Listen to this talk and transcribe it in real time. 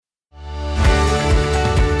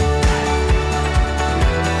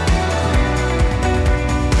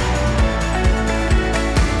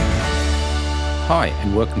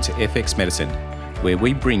and welcome to FX Medicine, where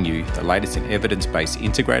we bring you the latest in evidence-based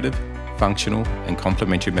integrative, functional and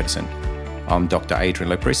complementary medicine. I'm Dr.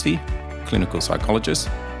 Adrian Lopresti, clinical psychologist,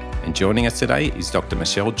 and joining us today is Dr.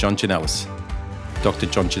 Michelle John-Janellis. Dr.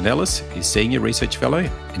 John-Janellis is Senior Research Fellow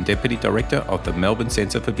and Deputy Director of the Melbourne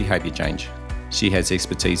Centre for Behaviour Change. She has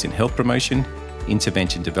expertise in health promotion,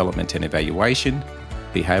 intervention development and evaluation,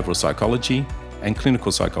 behavioural psychology, and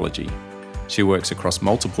clinical psychology. She works across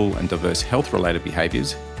multiple and diverse health-related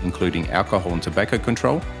behaviours, including alcohol and tobacco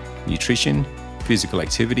control, nutrition, physical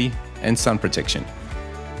activity, and sun protection.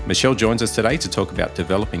 Michelle joins us today to talk about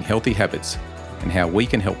developing healthy habits and how we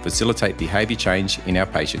can help facilitate behaviour change in our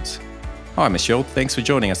patients. Hi, Michelle. Thanks for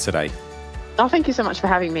joining us today. Oh, thank you so much for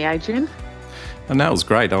having me, Adrian. And that was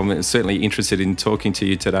great. I'm certainly interested in talking to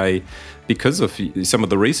you today because of some of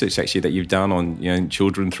the research actually that you've done on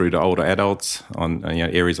children through to older adults on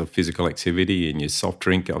areas of physical activity and your soft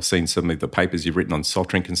drink. I've seen some of the papers you've written on soft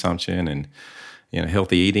drink consumption and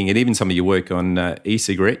healthy eating, and even some of your work on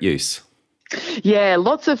e-cigarette use. Yeah,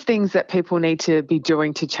 lots of things that people need to be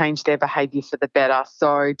doing to change their behaviour for the better.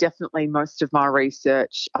 So definitely most of my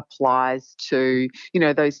research applies to,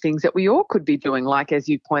 those things that we all could be doing, like, as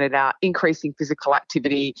you pointed out, increasing physical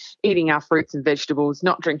activity, eating our fruits and vegetables,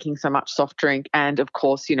 not drinking so much soft drink, and of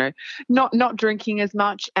course, not drinking as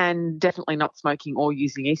much, and definitely not smoking or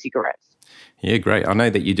using e-cigarettes. Yeah, great. I know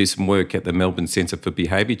that you do some work at the Melbourne Centre for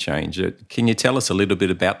Behaviour Change. Can you tell us a little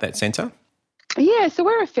bit about that centre? Yeah, so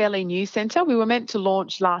we're a fairly new centre. We were meant to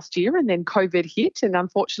launch last year and then COVID hit, and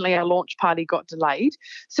unfortunately our launch party got delayed.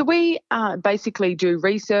 So we basically do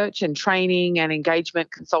research and training and engagement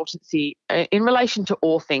consultancy in relation to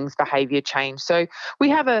all things behaviour change. So we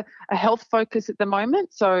have a health focus at the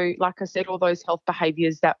moment. So like I said, all those health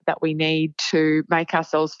behaviours that we need to make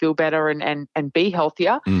ourselves feel better and be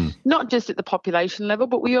healthier, not just at the population level,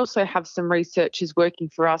 but we also have some researchers working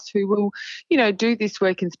for us who will, do this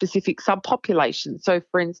work in specific subpopulations. So,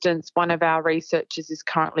 for instance, one of our researchers is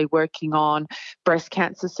currently working on breast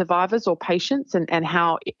cancer survivors or patients and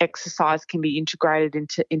how exercise can be integrated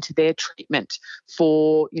into their treatment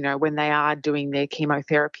for, when they are doing their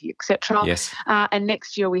chemotherapy, etc. Yes. And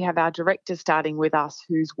next year we have our director starting with us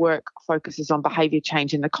whose work focuses on behaviour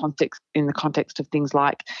change in the context of things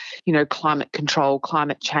like, climate control,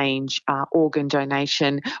 climate change, organ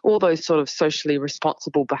donation, all those sort of socially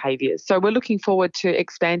responsible behaviours. So we're looking forward to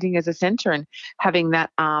expanding as a centre and having that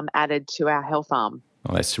arm added to our health arm.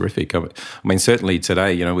 Oh, that's terrific. I mean, certainly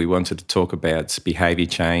today, we wanted to talk about behaviour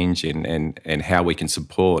change and how we can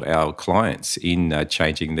support our clients in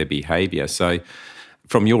changing their behaviour. So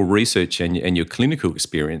from your research and your clinical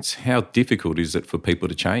experience, how difficult is it for people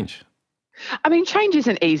to change? I mean, change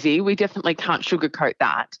isn't easy. We definitely can't sugarcoat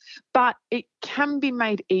that. But it can be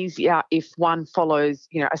made easier if one follows,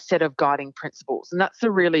 a set of guiding principles. And that's a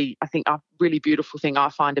really beautiful thing I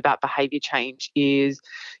find about behaviour change is,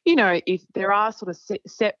 if there are sort of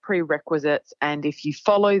set prerequisites and if you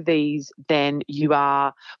follow these, then you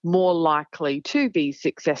are more likely to be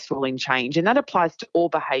successful in change. And that applies to all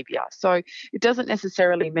behaviour. So it doesn't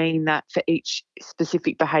necessarily mean that for each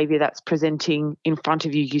specific behaviour that's presenting in front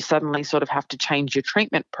of you, you suddenly sort of have to change your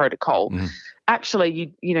treatment protocol.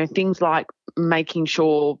 Actually, things like making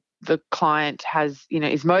sure the client has,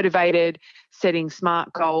 is motivated, setting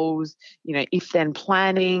smart goals, if then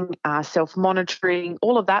planning, self-monitoring,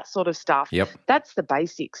 all of that sort of stuff. Yep. That's the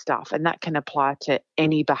basic stuff, and that can apply to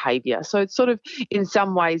any behaviour. So it sort of, in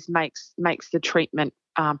some ways, makes the treatment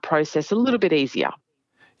process a little bit easier.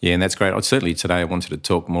 Yeah, and that's great. Certainly today I wanted to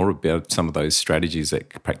talk more about some of those strategies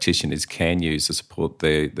that practitioners can use to support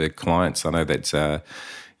their clients. I know that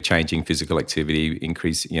changing physical activity,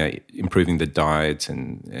 improving the diet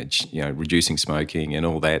and, reducing smoking and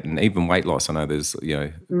all that, and even weight loss. I know there's,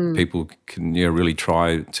 people can really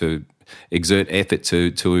try to exert effort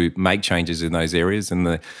to make changes in those areas,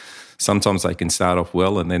 and sometimes they can start off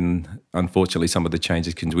well, and then unfortunately some of the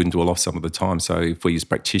changes can dwindle off some of the time. So if we as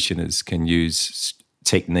practitioners can use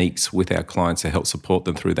techniques with our clients to help support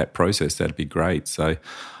them through that process, that'd be great. So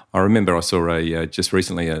I remember I saw just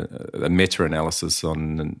recently a meta-analysis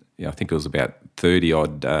on, I think it was about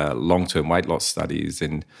 30-odd long-term weight loss studies,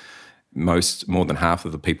 and more than half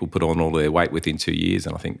of the people put on all their weight within 2 years,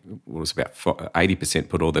 and I think it was about 80%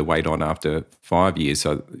 put all their weight on after 5 years.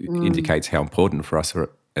 So it indicates how important for us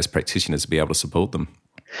as practitioners to be able to support them.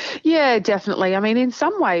 Yeah, definitely. I mean, in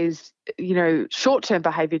some ways, short-term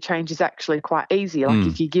behavior change is actually quite easy. Like Mm,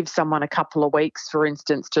 if you give someone a couple of weeks, for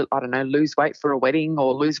instance, to, I don't know, lose weight for a wedding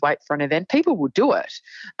or lose weight for an event, people will do it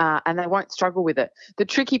and they won't struggle with it. The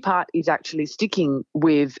tricky part is actually sticking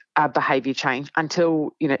with a behavior change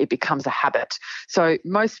until, it becomes a habit. So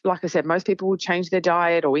like I said, most people will change their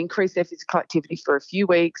diet or increase their physical activity for a few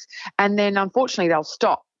weeks, and then unfortunately they'll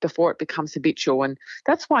stop before it becomes habitual. And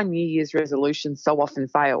that's why New Year's resolutions so often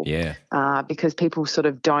fail, yeah. because people sort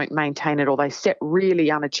of don't maintain it, or they set really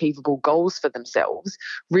unachievable goals for themselves,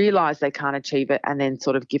 realize they can't achieve it, and then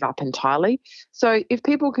sort of give up entirely. So if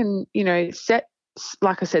people can,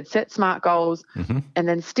 like I said, set smart goals Hmm. and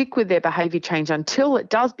then stick with their behavior change until it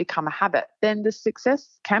does become a habit, then the success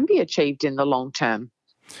can be achieved in the long term.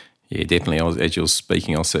 Yeah, definitely. As you're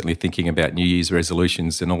speaking, I was certainly thinking about New Year's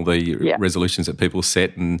resolutions and all the Yeah. resolutions that people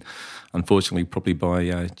set. And unfortunately, probably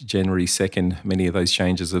by January 2nd, many of those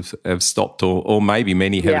changes have stopped, or maybe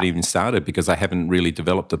many haven't Yeah. even started because they haven't really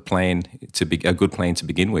developed a plan a good plan to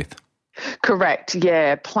begin with. Correct.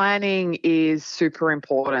 Yeah. Planning is super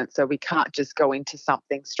important. So we can't just go into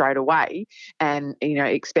something straight away and,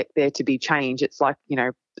 expect there to be change. It's like,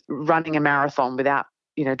 running a marathon without,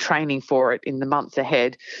 training for it in the months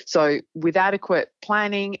ahead. So with adequate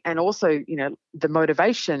planning and also, the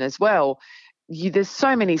motivation as well, there's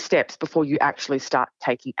so many steps before you actually start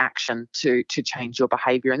taking action to change your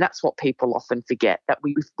behavior, and that's what people often forget, that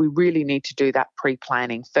we really need to do that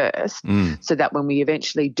pre-planning first, Mm. so that when we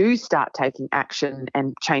eventually do start taking action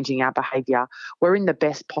and changing our behavior, we're in the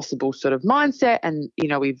best possible sort of mindset, and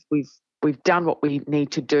we've done what we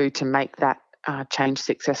need to do to make that change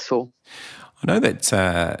successful. I know that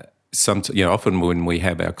often when we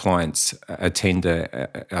have our clients attend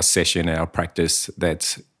a session, our practice,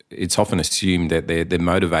 that it's often assumed that they're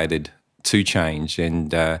motivated to change,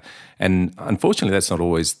 and unfortunately that's not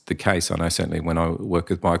always the case. I know certainly when I work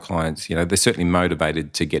with my clients, they're certainly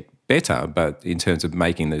motivated to get better, but in terms of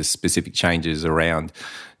making the specific changes around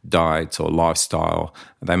diet or lifestyle,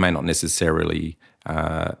 they may not necessarily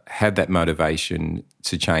have that motivation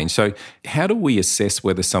to change. So how do we assess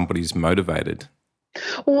whether somebody's motivated?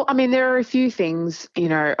 Well, I mean, there are a few things,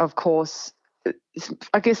 of course.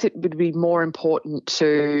 I guess it would be more important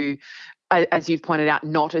to, as you've pointed out,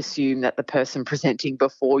 not assume that the person presenting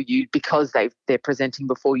before you, because they're presenting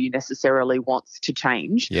before you, necessarily wants to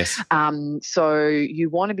change. Yes. So you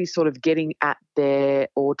want to be sort of getting at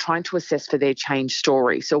or trying to assess for their change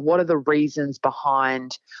story. So what are the reasons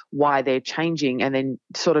behind why they're changing, and then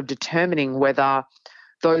sort of determining whether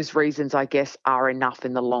those reasons, I guess, are enough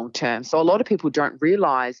in the long term. So a lot of people don't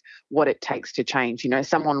realize what it takes to change.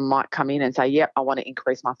 Someone might come in and say, yep, I want to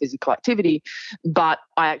increase my physical activity, but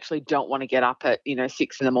I actually don't want to get up at,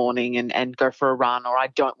 6 a.m. and go for a run, or I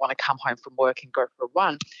don't want to come home from work and go for a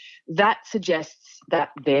run. That suggests that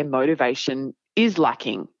their motivation is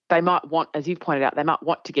lacking. They might want, as you've pointed out, they might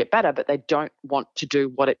want to get better, but they don't want to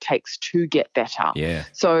do what it takes to get better. Yeah.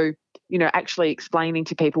 So, actually explaining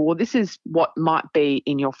to people, well, this is what might be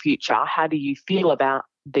in your future. How do you feel about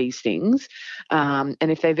these things? And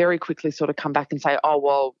if they very quickly sort of come back and say, oh,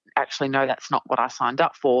 well, actually, no, that's not what I signed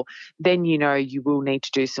up for, then, you will need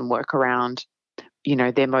to do some work around,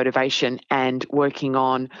 their motivation and working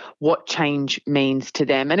on what change means to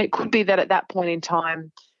them. And it could be that at that point in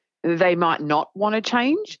time, they might not want to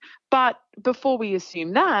change. But before we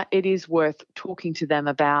assume that, it is worth talking to them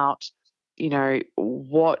about,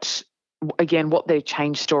 what their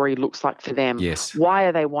change story looks like for them. Yes. Why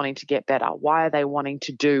are they wanting to get better? Why are they wanting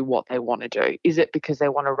to do what they want to do? Is it because they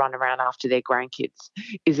want to run around after their grandkids?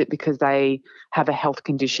 Is it because they have a health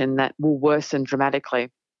condition that will worsen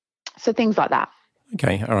dramatically? So things like that.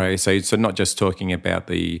 Okay. All right. So not just talking about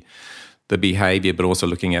the behavior, but also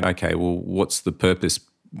looking at, okay, well, what's the purpose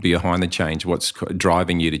behind the change? What's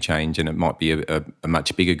driving you to change? And it might be a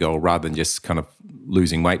much bigger goal rather than just kind of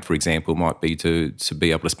losing weight, for example, might be to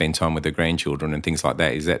be able to spend time with their grandchildren and things like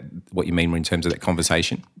that. Is that what you mean in terms of that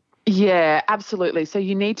conversation? Yeah, absolutely. So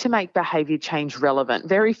you need to make behavior change relevant.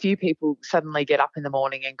 Very few people suddenly get up in the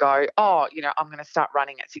morning and go, oh, I'm going to start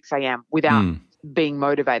running at 6 a.m. without being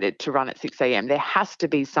motivated to run at 6 a.m. There has to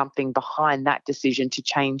be something behind that decision to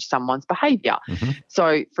change someone's behavior. Mm-hmm.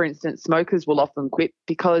 So, for instance, smokers will often quit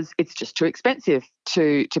because it's just too expensive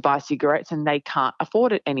to buy cigarettes and they can't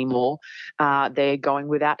afford it anymore. They're going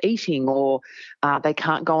without eating, or they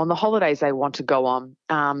can't go on the holidays they want to go on.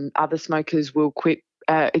 Other smokers will quit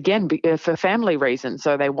again, for family reasons.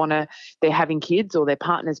 So they're having kids, or their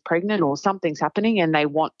partner's pregnant, or something's happening, and they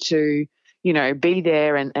want to, be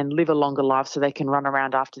there and live a longer life so they can run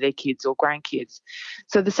around after their kids or grandkids.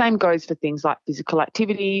 So the same goes for things like physical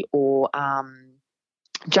activity or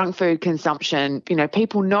junk food consumption,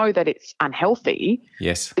 people know that it's unhealthy.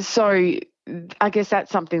 Yes. So I guess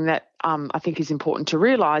that's something that I think is important to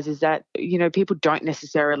realise is that, people don't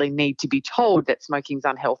necessarily need to be told that smoking's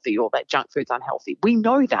unhealthy or that junk food's unhealthy. We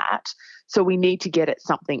know that. So we need to get at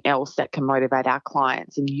something else that can motivate our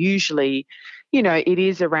clients. And usually, it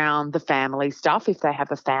is around the family stuff if they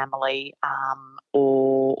have a family,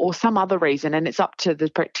 or some other reason. And it's up to the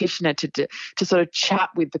practitioner to sort of chat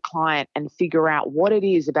with the client and figure out what it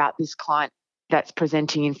is about this client that's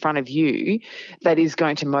presenting in front of you that is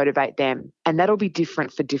going to motivate them. And that'll be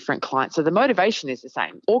different for different clients. So the motivation is the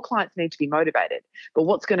same. All clients need to be motivated, but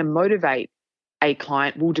what's going to motivate a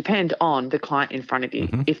client will depend on the client in front of you.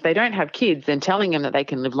 Mm-hmm. If they don't have kids, then telling them that they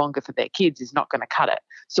can live longer for their kids is not going to cut it.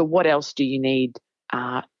 So what else do you need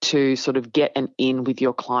to sort of get an in with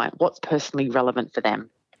your client? What's personally relevant for them?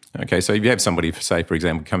 Okay, so if you have somebody, say, for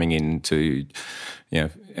example, coming into,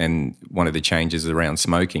 and one of the changes around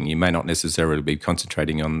smoking, you may not necessarily be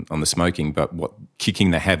concentrating on the smoking, but what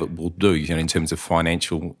kicking the habit will do, in terms of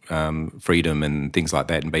financial freedom and things like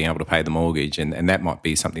that, and being able to pay the mortgage, and that might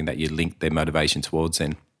be something that you link their motivation towards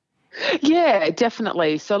then. Yeah,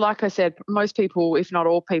 definitely. So like I said, most people, if not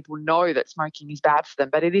all people, know that smoking is bad for them,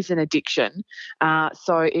 but it is an addiction.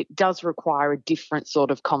 So it does require a different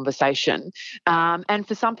sort of conversation. And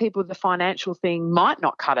for some people, the financial thing might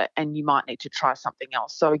not cut it and you might need to try something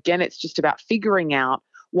else. So again, it's just about figuring out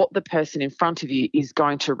what the person in front of you is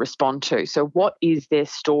going to respond to. So what is their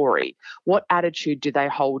story? What attitude do they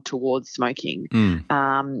hold towards smoking?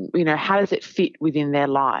 How does it fit within their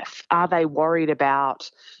life? Are they worried about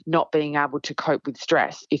not being able to cope with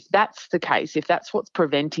stress? If that's the case, if that's what's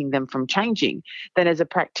preventing them from changing, then as a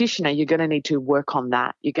practitioner, you're going to need to work on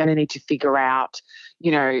that. You're going to need to figure out,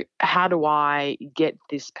 how do I get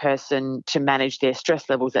this person to manage their stress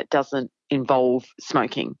levels that doesn't involve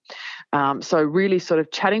smoking? So really sort of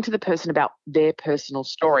chatting to the person about their personal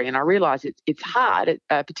story. And I realise it's hard,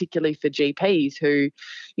 particularly for GPs who,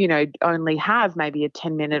 only have maybe a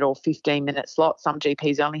 10-minute or 15-minute slot. Some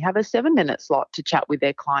GPs only have a 7-minute slot to chat with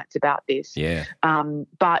their clients about this. Yeah.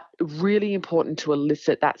 But really important to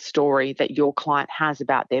elicit that story that your client has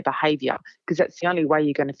about their behaviour, because that's the only way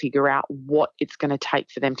you're going to figure out what it's going to take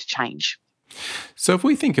for them to change. So if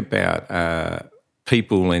we think about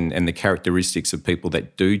people and the characteristics of people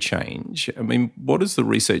that do change, I mean, what does the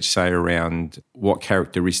research say around what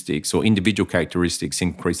characteristics or individual characteristics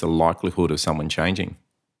increase the likelihood of someone changing?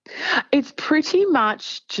 It's pretty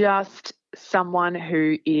much just someone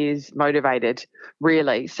who is motivated,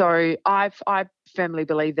 really. So I firmly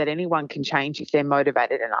believe that anyone can change if they're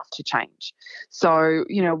motivated enough to change. So,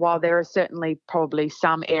 while there are certainly probably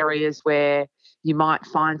some areas where you might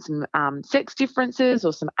find some sex differences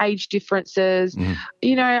or some age differences.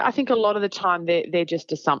 I think a lot of the time they're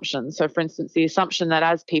just assumptions. So, for instance, the assumption that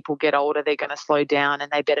as people get older, they're going to slow down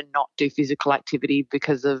and they better not do physical activity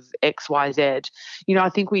because of X, Y, Z. I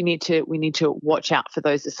think we need to watch out for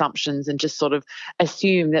those assumptions and just sort of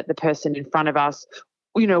assume that the person in front of us,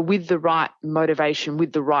 with the right motivation,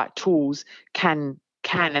 with the right tools, can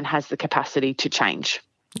and has the capacity to change.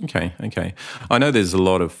 Okay. I know there's a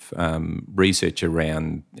lot of research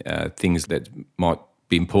around things that might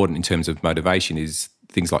be important in terms of motivation is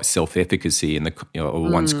things like self-efficacy and or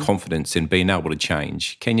one's confidence in being able to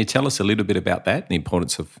change. Can you tell us a little bit about that, the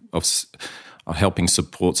importance of helping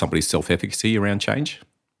support somebody's self-efficacy around change?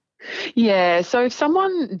 Yeah, so if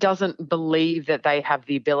someone doesn't believe that they have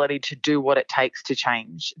the ability to do what it takes to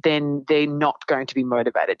change, then they're not going to be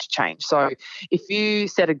motivated to change. So if you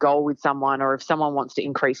set a goal with someone, or if someone wants to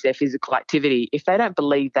increase their physical activity, if they don't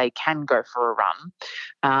believe they can go for a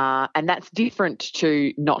run, and that's different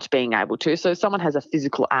to not being able to. So if someone has a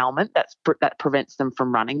physical ailment that prevents them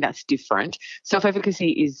from running, that's different.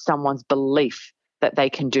 Self-efficacy is someone's belief that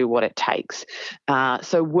they can do what it takes.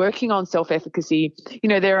 So working on self-efficacy,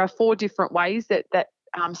 there are 4 different ways that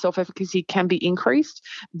self-efficacy can be increased.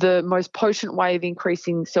 The most potent way of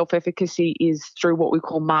increasing self-efficacy is through what we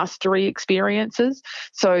call mastery experiences.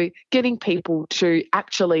 So getting people to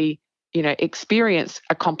actually experience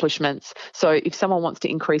accomplishments. So if someone wants to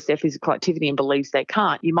increase their physical activity and believes they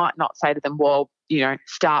can't, you might not say to them, well,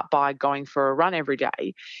 start by going for a run every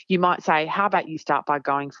day. You might say, how about you start by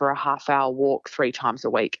going for a half-hour walk 3 times a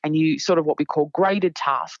week? And you sort of what we call graded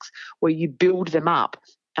tasks, where you build them up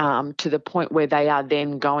to the point where they are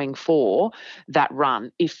then going for that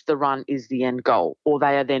run, if the run is the end goal, or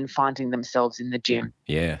they are then finding themselves in the gym.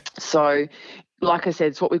 Yeah. So like I said,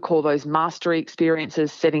 it's what we call those mastery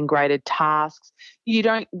experiences, setting graded tasks. You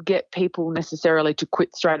don't get people necessarily to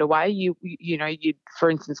quit straight away. You for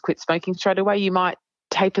instance, quit smoking straight away. You might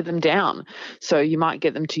taper them down. So you might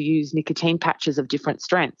get them to use nicotine patches of different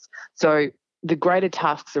strengths. So the greater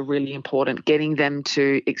tasks are really important, getting them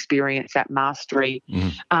to experience that mastery.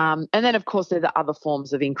 And then, of course, there are the other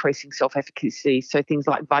forms of increasing self-efficacy, so things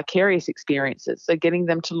like vicarious experiences, so getting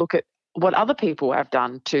them to look at what other people have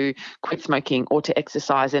done to quit smoking or to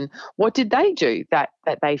exercise, and what did they do that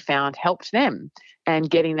they found helped them,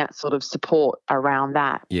 and getting that sort of support around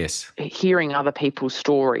that. Yes. Hearing other people's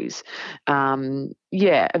stories.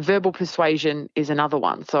 Verbal persuasion is another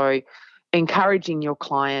one. So encouraging your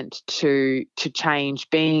client to change,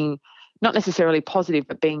 being not necessarily positive,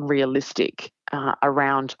 but being realistic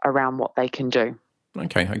around what they can do.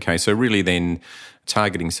 Okay. So really then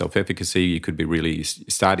targeting self-efficacy, you could be really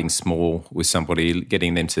starting small with somebody,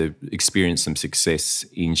 getting them to experience some success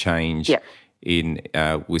in change. Yep.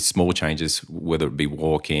 With small changes, whether it be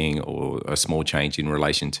walking or a small change in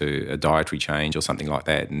relation to a dietary change or something like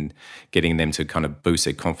that, and getting them to kind of boost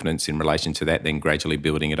their confidence in relation to that, then gradually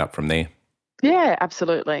building it up from there. Yeah,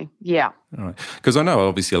 absolutely. Yeah. All right. Because I know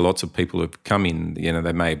obviously lots of people have come in,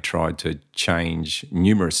 they may have tried to change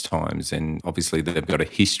numerous times, and obviously they've got a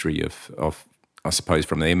history of I suppose,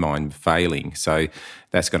 from their mind, failing. So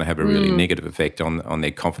that's going to have a really negative effect on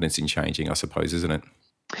their confidence in changing, I suppose, isn't it?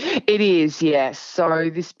 It is, yes. So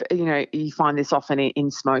this, you find this often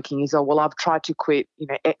in smoking is, I've tried to quit,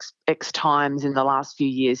 X times in the last few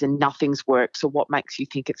years and nothing's worked. So what makes you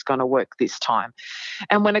think it's going to work this time?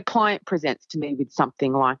 And when a client presents to me with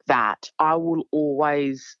something like that, I will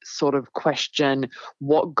always sort of question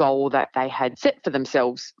what goal that they had set for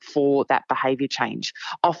themselves for that behaviour change.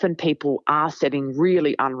 Often people are setting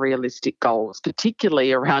really unrealistic goals,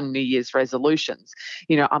 particularly around New Year's resolutions.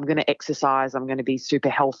 I'm going to exercise, I'm going to be super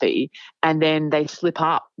healthy, and then they slip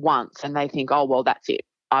up once and they think, oh, well, that's it.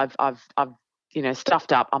 I've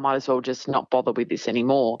stuffed up. I might as well just not bother with this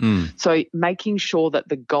anymore. So making sure that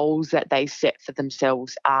the goals that they set for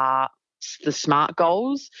themselves are the SMART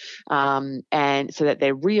goals, and so that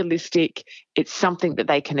they're realistic, it's something that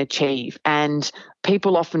they can achieve. And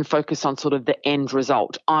people often focus on sort of the end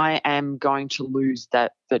result. I am going to lose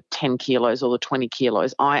the 10 kilos or the 20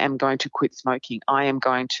 kilos. I am going to quit smoking. I am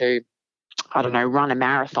going to, run a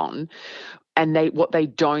marathon. And what they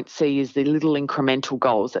don't see is the little incremental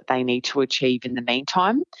goals that they need to achieve in the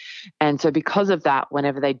meantime. And so because of that,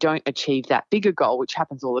 whenever they don't achieve that bigger goal, which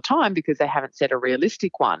happens all the time because they haven't set a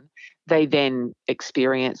realistic one, they then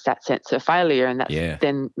experience that sense of failure, and that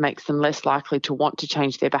then makes them less likely to want to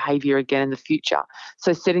change their behaviour again in the future.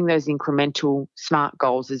 So setting those incremental SMART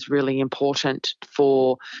goals is really important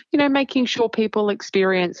for, making sure people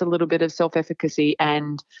experience a little bit of self-efficacy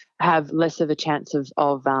and have less of a chance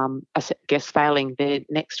of failing their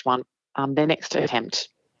next one, their next attempt.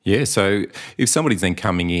 Yeah, so if somebody's then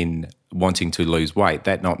coming in wanting to lose weight,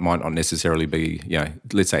 that might not necessarily be,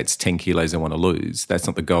 let's say it's 10 kilos they want to lose. That's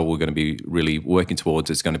not the goal we're going to be really working towards.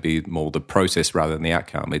 It's going to be more the process rather than the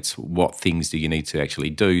outcome. It's what things do you need to actually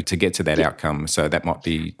do to get to that outcome. So that might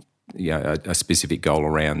be a specific goal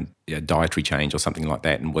around dietary change or something like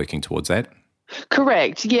that, and working towards that.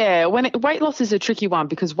 Correct. Yeah. Weight loss is a tricky one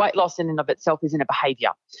because weight loss in and of itself isn't a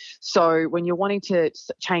behaviour. So when you're wanting to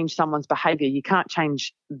change someone's behaviour, you can't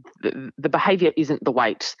change the behaviour isn't the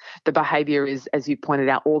weight. The behaviour is, as you pointed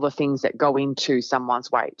out, all the things that go into someone's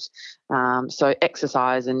weight. So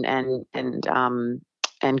exercise and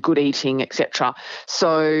good eating, etc.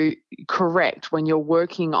 So correct. When you're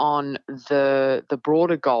working on the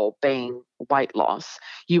broader goal being weight loss,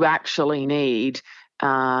 you actually need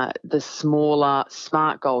the smaller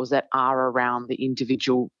SMART goals that are around the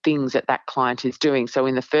individual things that client is doing. So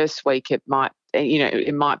in the first week, it might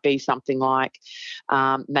be something like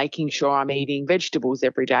making sure I'm eating vegetables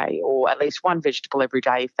every day, or at least one vegetable every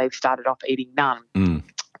day if they've started off eating none.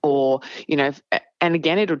 Or, and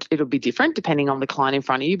again, it'll be different depending on the client in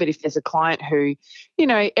front of you. But if there's a client who,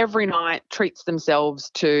 every night treats themselves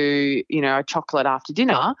to, a chocolate after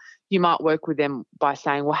dinner, you might work with them by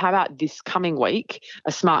saying, well, how about this coming week?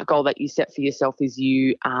 A SMART goal that you set for yourself is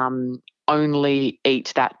you only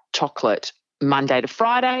eat that chocolate Monday to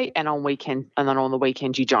Friday, and then on the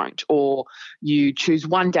weekend you don't. Or you choose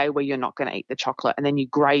one day where you're not going to eat the chocolate, and then you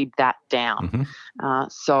grade that down.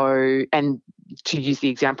 And to use the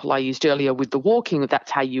example I used earlier with the walking,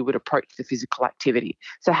 that's how you would approach the physical activity.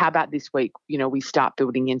 So how about this week, we start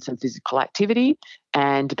building in some physical activity,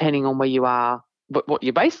 and depending on where you are, what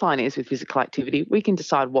your baseline is with physical activity, we can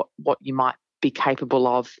decide what you might be capable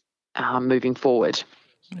of moving forward.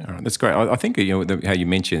 All right, that's great. I think how you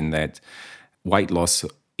mentioned that weight loss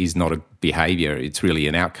is not a behaviour, it's really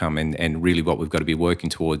an outcome, and really what we've got to be working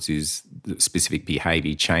towards is specific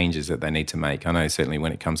behaviour changes that they need to make. I know certainly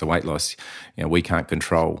when it comes to weight loss, we can't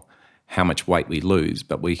control how much weight we lose,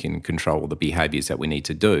 but we can control the behaviours that we need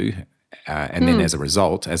to do. And then as a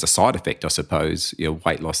result, as a side effect, I suppose,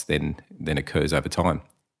 weight loss then occurs over time.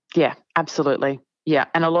 Yeah, absolutely. Yeah,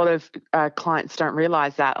 and a lot of clients don't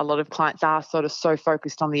realise that. A lot of clients are sort of so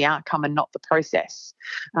focused on the outcome and not the process,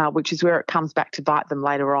 which is where it comes back to bite them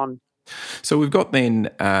later on. So we've got then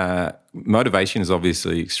motivation is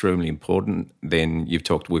obviously extremely important. Then we've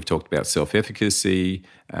talked about self-efficacy.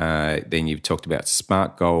 Then you've talked about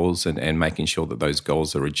SMART goals and making sure that those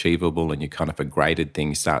goals are achievable, and you kind of a graded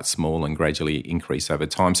thing, start small and gradually increase over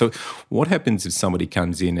time. So what happens if somebody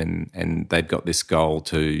comes in and they've got this goal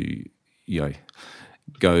to,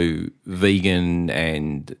 go vegan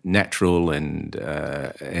and natural and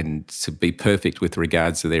to be perfect with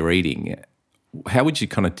regards to their eating? How would you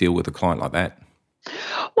kind of deal with a client like that?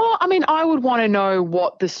 Well, I mean, I would want to know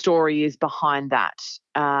what the story is behind that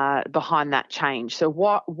change. So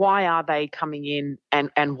why are they coming in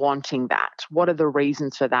and wanting that? What are the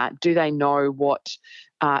reasons for that? Do they know what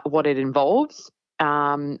it involves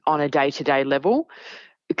on a day-to-day level?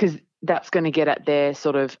 Because that's going to get at their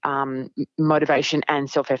sort of motivation and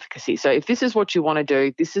self-efficacy. So if this is what you want to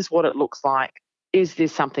do, this is what it looks like. Is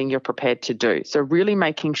this something you're prepared to do? So really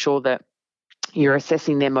making sure that you're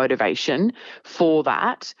assessing their motivation for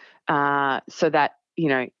that, so that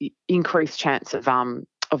increased chance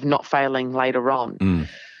of not failing later on.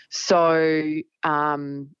 So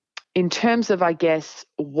in terms of, I guess,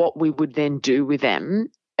 what we would then do with them,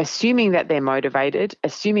 assuming that they're motivated,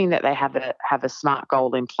 assuming that they have a SMART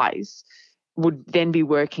goal in place, would then be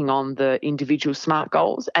working on the individual SMART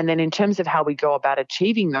goals. And then in terms of how we go about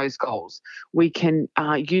achieving those goals, we can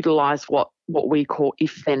utilise what we call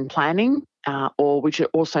if-then planning, or which are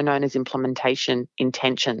also known as implementation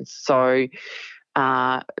intentions. So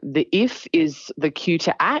the if is the cue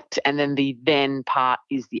to act, and then the then part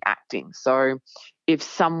is the acting. So if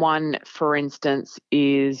someone, for instance,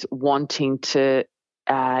 is wanting to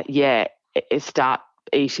start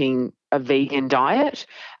eating a vegan diet,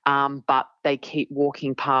 but they keep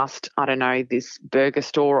walking past, I don't know, this burger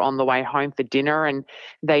store on the way home for dinner, and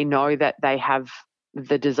they know that they have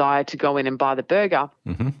the desire to go in and buy the burger,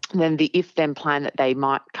 then the if-then plan that they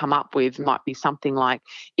might come up with might be something like,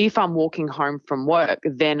 if I'm walking home from work,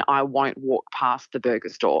 then I won't walk past the burger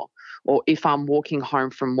store. Or if I'm walking home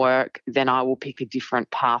from work, then I will pick a different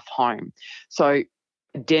path home. So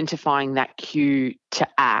identifying that cue to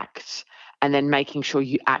act, and then making sure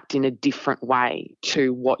you act in a different way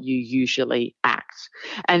to what you usually act.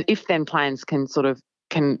 And if-then plans can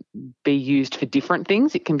be used for different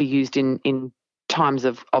things. It can be used in times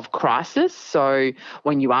of crisis. So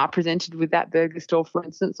when you are presented with that burger store, for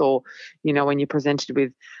instance, or, when you're presented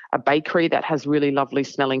with a bakery that has really lovely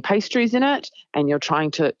smelling pastries in it and you're trying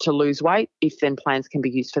to lose weight, if-then plans can be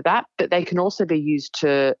used for that. But they can also be used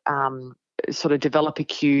to sort of develop a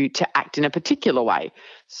cue to act in a particular way.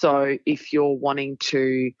 So if you're wanting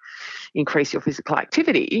to increase your physical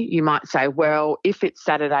activity, you might say, well, if it's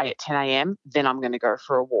Saturday at 10 a.m., then I'm going to go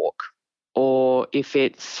for a walk. Or if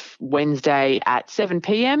it's Wednesday at 7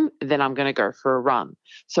 p.m., then I'm going to go for a run.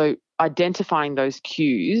 So identifying those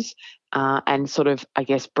cues and sort of, I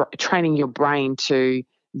guess, training your brain to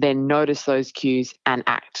then notice those cues and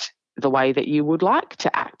act the way that you would like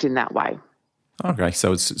to act in that way. Okay,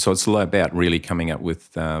 so it's about really coming up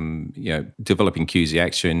with developing cues of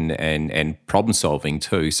action and problem solving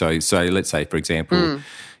too. So let's say, for example,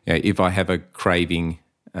 if I have a craving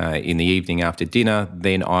in the evening after dinner,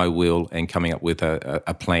 then I will, and coming up with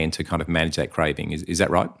a plan to kind of manage that craving. Is that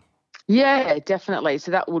right? Yeah, definitely.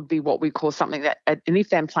 So that would be what we call something that an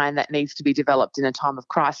if-then plan that needs to be developed in a time of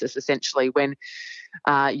crisis, essentially when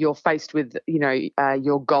you're faced with,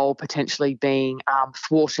 your goal potentially being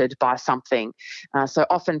thwarted by something. So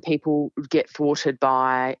often people get thwarted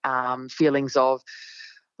by feelings of,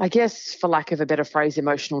 I guess, for lack of a better phrase,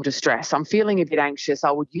 emotional distress. I'm feeling a bit anxious. I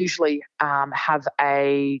would usually have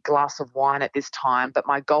a glass of wine at this time, but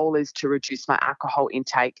my goal is to reduce my alcohol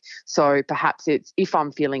intake. So perhaps it's, if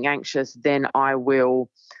I'm feeling anxious, then I will,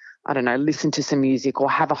 I don't know, listen to some music or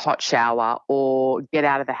have a hot shower or get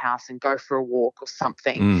out of the house and go for a walk or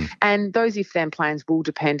something. And those if-then plans will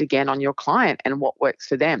depend again on your client and what works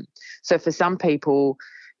for them. So for some people,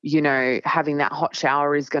 having that hot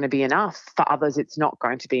shower is going to be enough. For others, it's not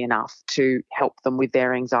going to be enough to help them with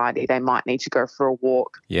their anxiety. They might need to go for a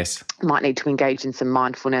walk. Yes. Might need to engage in some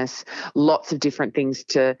mindfulness, lots of different things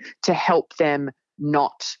to help them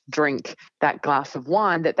not drink that glass of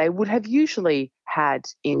wine that they would have usually had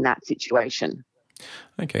in that situation.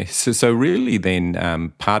 Okay, so really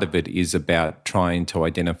then part of it is about trying to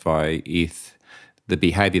identify if the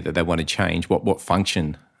behaviour that they want to change, what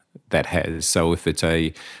function that has. So if it's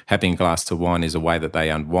having a glass of wine is a way that they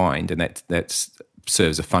unwind, and that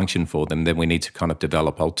serves a function for them, then we need to kind of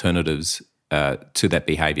develop alternatives to that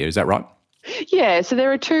behaviour. Is that right? Yeah, so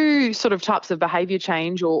there are two sort of types of behaviour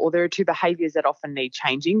change, or there are two behaviours that often need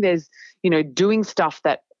changing. There's, doing stuff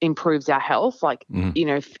that improves our health, like,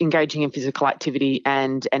 engaging in physical activity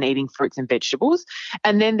and eating fruits and vegetables.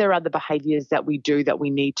 And then there are the behaviours that we do that we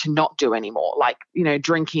need to not do anymore, like,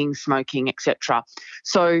 drinking, smoking, etc.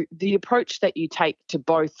 So the approach that you take to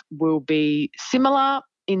both will be similar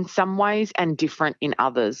in some ways and different in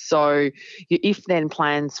others. So your if then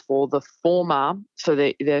plans for the former, so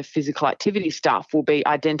the physical activity stuff, will be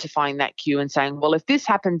identifying that cue and saying, well, if this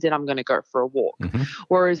happens, then I'm going to go for a walk. Mm-hmm.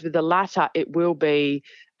 Whereas with the latter, it will be,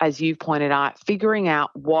 as you've pointed out, figuring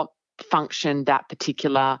out what function that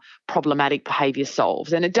particular problematic behaviour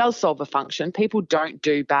solves. And it does solve a function. People don't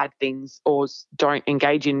do bad things or don't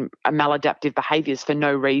engage in maladaptive behaviours for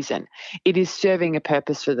no reason. It is serving a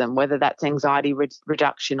purpose for them, whether that's anxiety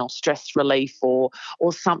reduction or stress relief or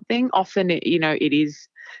something. Often,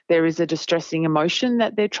 there is a distressing emotion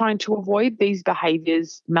that they're trying to avoid. These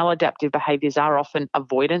behaviours, maladaptive behaviours, are often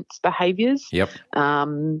avoidance behaviours. Yep.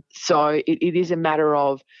 So it is a matter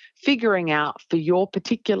of figuring out for your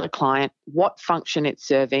particular client what function it's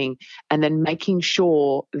serving, and then making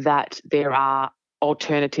sure that there are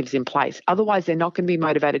alternatives in place. Otherwise, they're not going to be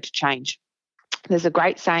motivated to change. There's a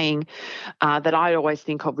great saying that I always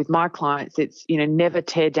think of with my clients. It's, never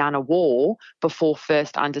tear down a wall before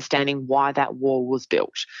first understanding why that wall was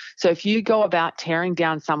built. So if you go about tearing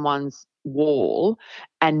down someone's wall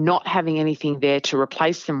and not having anything there to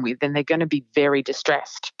replace them with, then they're going to be very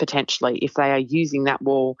distressed potentially if they are using that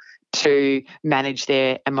wall to manage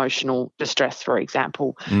their emotional distress, for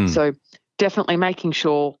example. So definitely making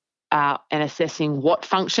sure and assessing what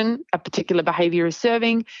function a particular behaviour is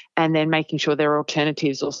serving, and then making sure there are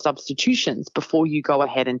alternatives or substitutions before you go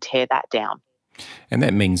ahead and tear that down. And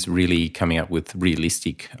that means really coming up with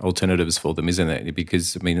realistic alternatives for them, isn't it?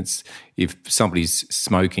 Because, it's if somebody's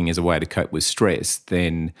smoking as a way to cope with stress,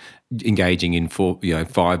 then engaging in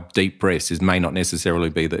 5 deep breaths may not necessarily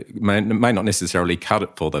cut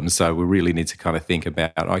it for them. So we really need to kind of think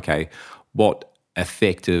about, okay, what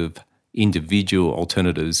effective individual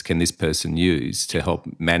alternatives can this person use to help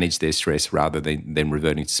manage their stress rather than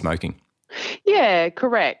reverting to smoking? Yeah,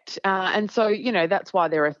 correct. And so, that's why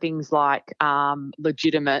there are things like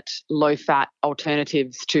legitimate low-fat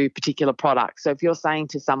alternatives to particular products. So if you're saying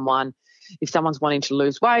to someone, if someone's wanting to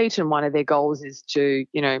lose weight and one of their goals is to,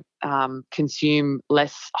 consume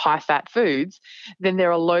less high-fat foods, then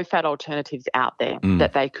there are low-fat alternatives out there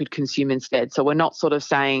that they could consume instead. So we're not sort of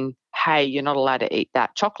saying, hey, you're not allowed to eat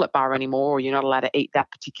that chocolate bar anymore, or you're not allowed to eat that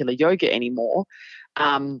particular yogurt anymore.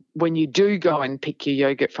 When you do go and pick your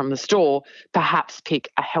yogurt from the store, perhaps pick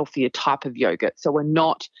a healthier type of yogurt. So we're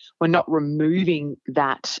not removing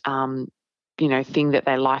that thing that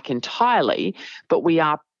they like entirely, but we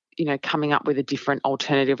are coming up with a different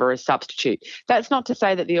alternative or a substitute. That's not to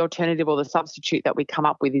say that the alternative or the substitute that we come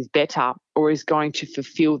up with is better or is going to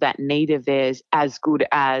fulfill that need of theirs as good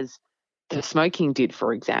as the smoking did,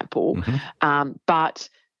 for example. But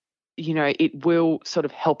it will sort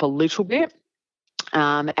of help a little bit.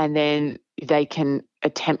 And then they can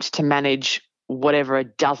attempt to manage whatever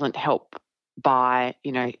doesn't help by,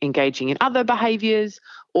 engaging in other behaviours,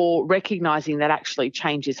 or recognising that actually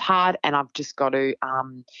change is hard and I've just got to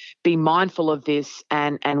be mindful of this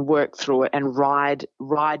and work through it and ride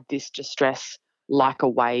this distress like a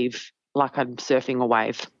wave, like I'm surfing a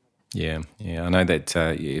wave. Yeah. I know that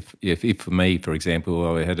if for me, for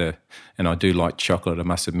example, and I do like chocolate, I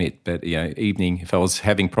must admit, but evening, if I was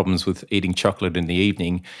having problems with eating chocolate in the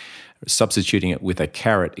evening, substituting it with a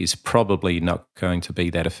carrot is probably not going to be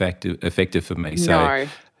that effective for me. No.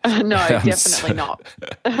 No, definitely not.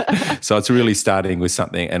 So it's really starting with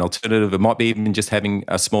something, an alternative. It might be even just having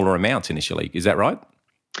a smaller amount initially. Is that right?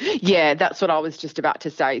 Yeah, that's what I was just about to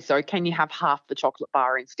say. So can you have half the chocolate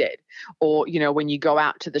bar instead? Or, when you go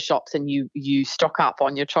out to the shops and you stock up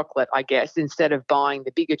on your chocolate, I guess, instead of buying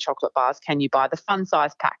the bigger chocolate bars, can you buy the fun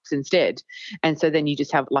size packs instead? And so then you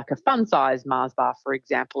just have like a fun size Mars bar, for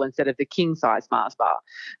example, instead of the king size Mars bar.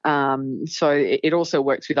 So it also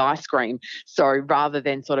works with ice cream. So rather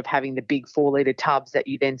than sort of having the big 4-litre tubs that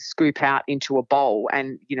you then scoop out into a bowl,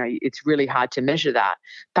 and, it's really hard to measure that,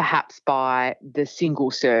 perhaps buy the single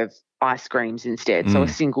serve ice creams instead. So a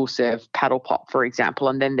single serve paddle pop, for example,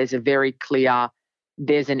 and then there's a very clear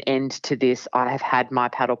there's an end to this. I have had my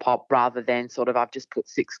paddle pop, rather than sort of I've just put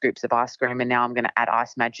 6 scoops of ice cream and now I'm going to add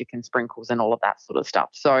ice magic and sprinkles and all of that sort of stuff.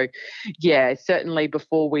 So, yeah, certainly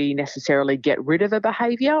before we necessarily get rid of a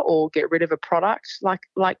behaviour or get rid of a product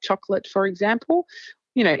like chocolate, for example,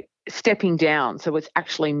 stepping down so it's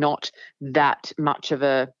actually not that much of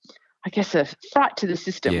a fright to the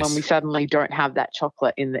system when we suddenly don't have that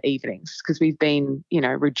chocolate in the evenings, because we've been,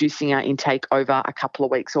 reducing our intake over a couple of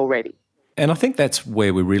weeks already. And I think that's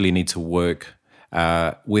where we really need to work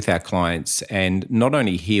with our clients, and not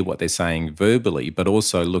only hear what they're saying verbally, but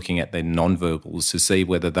also looking at their non-verbals to see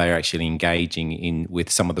whether they're actually engaging with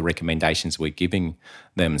some of the recommendations we're giving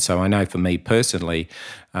them. So I know for me personally,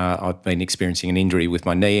 I've been experiencing an injury with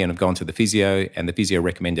my knee and I've gone to the physio, and the physio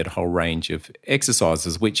recommended a whole range of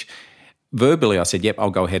exercises, which verbally I said, yep, I'll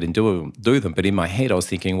go ahead and do them. But in my head I was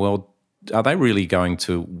thinking, well, are they really going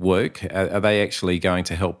to work? Are they actually going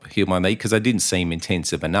to help heal my knee? Because they didn't seem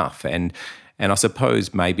intensive enough. And I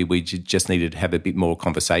suppose maybe we just needed to have a bit more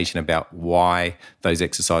conversation about why those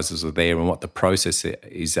exercises are there and what the process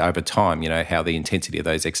is over time, how the intensity of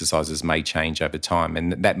those exercises may change over time.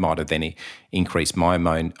 And that might have then increased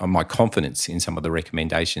my confidence in some of the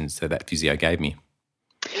recommendations that physio gave me.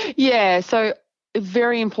 Yeah, so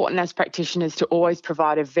very important as practitioners to always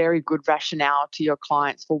provide a very good rationale to your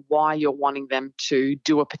clients for why you're wanting them to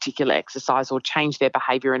do a particular exercise or change their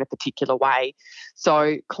behaviour in a particular way.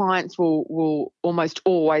 So clients will almost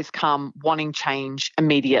always come wanting change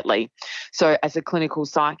immediately. So as a clinical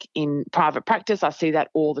psych in private practice, I see that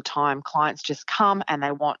all the time. Clients just come and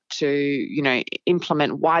they want to,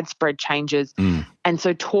 implement widespread changes. And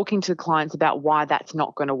so talking to clients about why that's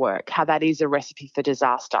not going to work, how that is a recipe for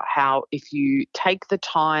disaster, how if you take the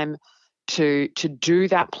time to do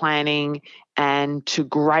that planning and to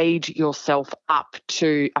grade yourself up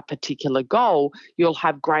to a particular goal, you'll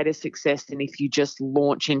have greater success than if you just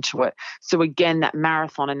launch into it. So again, that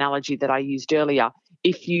marathon analogy that I used earlier,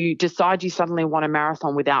 if you decide you suddenly want a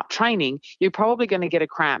marathon without training, you're probably going to get a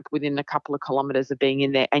cramp within a couple of kilometres of being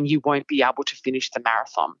in there and you won't be able to finish the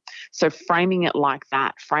marathon. So framing it like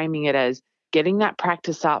that, framing it as getting that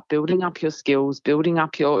practice up, building up your skills, building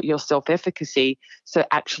up your self-efficacy, so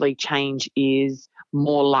actually change is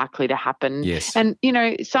more likely to happen. Yes. And,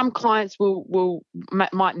 some clients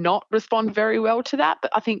might not respond very well to that,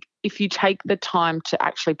 but I think if you take the time to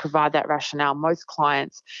actually provide that rationale, most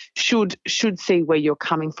clients should see where you're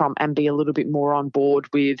coming from and be a little bit more on board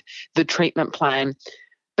with the treatment plan.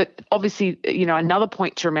 But obviously, another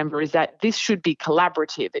point to remember is that this should be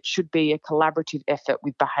collaborative. It should be a collaborative effort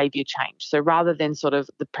with behaviour change. So rather than sort of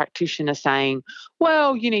the practitioner saying,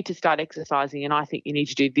 well, you need to start exercising and I think you need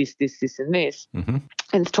to do this, this, this and this, and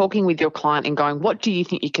it's talking with your client and going, what do you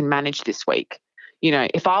think you can manage this week?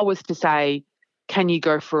 If I was to say, can you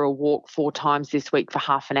go for a walk 4 times this week for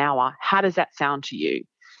half an hour? How does that sound to you?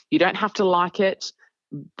 You don't have to like it.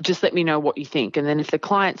 Just let me know what you think. And then if the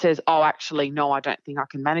client says, oh, actually, no, I don't think I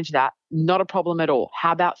can manage that, not a problem at all.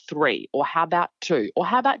 How about 3? Or how about 2? Or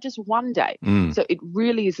how about just 1 day? So it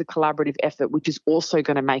really is a collaborative effort, which is also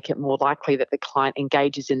going to make it more likely that the client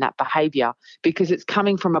engages in that behaviour, because it's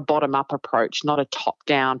coming from a bottom-up approach, not a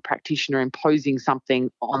top-down practitioner imposing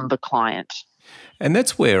something on the client. And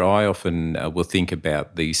that's where I often will think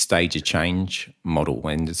about the stage of change model.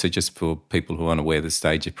 And so just for people who aren't aware, the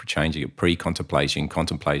stage of changing, pre-contemplation,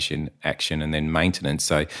 contemplation, action, and then maintenance.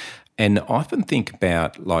 So, and I often think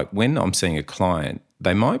about, like, when I'm seeing a client,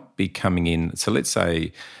 they might be coming in. So let's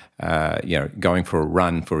say, going for a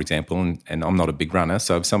run, for example, and I'm not a big runner.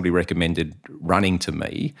 So if somebody recommended running to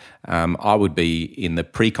me, I would be in the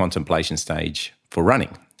pre-contemplation stage for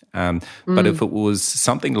running. But if it was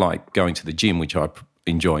something like going to the gym, which I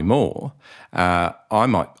enjoy more, I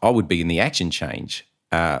would be in the action change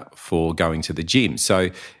for going to the gym. So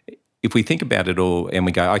if we think about it all and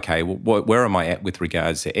we go, okay, well, where am I at with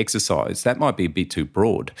regards to exercise? That might be a bit too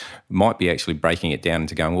broad. Might be actually breaking it down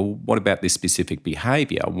into going, well, what about this specific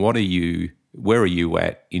behaviour? Where are you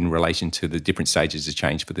at in relation to the different stages of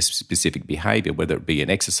change for this specific behaviour, whether it be an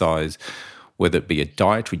exercise, whether it be a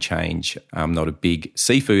dietary change. I'm not a big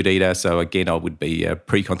seafood eater, so again, I would be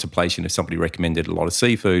pre-contemplation if somebody recommended a lot of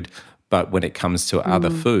seafood. But when it comes to other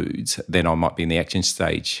foods, then I might be in the action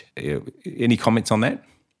stage. Any comments on that?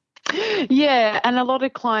 Yeah, and a lot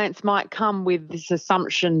of clients might come with this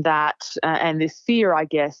assumption that, and this fear, I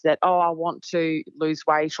guess, that, oh, I want to lose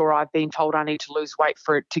weight, or I've been told I need to lose weight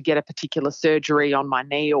to get a particular surgery on my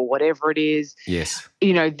knee or whatever it is. Yes.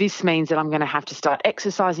 This means that I'm going to have to start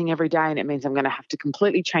exercising every day, and it means I'm going to have to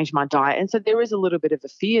completely change my diet. And so there is a little bit of a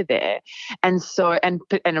fear there, and so and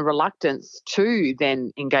a reluctance to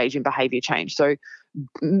then engage in behaviour change. So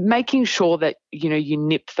making sure that, you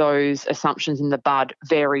nip those assumptions in the bud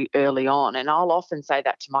very early on. And I'll often say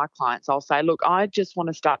that to my clients. I'll say, look, I just want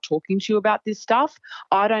to start talking to you about this stuff.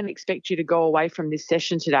 I don't expect you to go away from this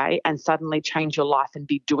session today and suddenly change your life and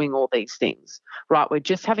be doing all these things, right? We're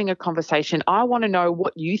just having a conversation. I want to know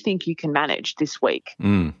what you think you can manage this week.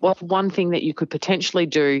 What's one thing that you could potentially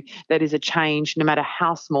do that is a change, no matter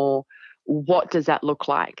how small? What does that look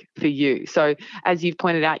like for you? So as you've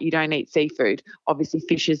pointed out, you don't eat seafood. Obviously,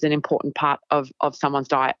 fish is an important part of someone's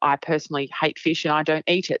diet. I personally hate fish and I don't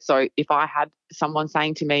eat it. So if I had someone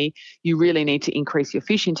saying to me, you really need to increase your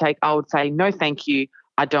fish intake, I would say, no, thank you.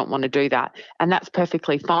 I don't want to do that. And that's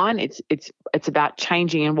perfectly fine. It's about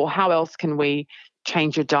changing. And well, how else can we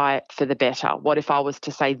change your diet for the better? What if I was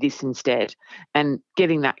to say this instead? And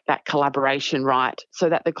getting that collaboration right so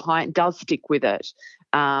that the client does stick with it.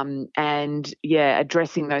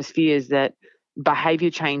 Addressing those fears that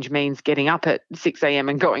behavior change means getting up at 6 a.m.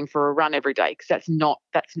 and going for a run every day, because that's not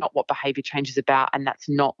what behavior change is about, and that's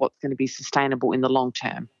not what's going to be sustainable in the long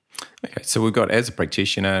term. Okay, so we've got, as a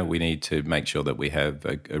practitioner, we need to make sure that we have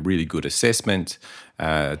a really good assessment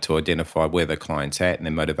to identify where the client's at and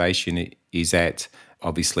their motivation is at.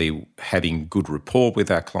 Obviously, having good rapport with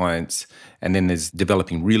our clients, and then there's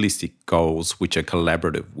developing realistic goals which are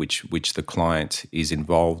collaborative, which the client is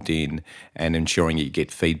involved in, and ensuring you get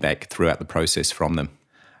feedback throughout the process from them.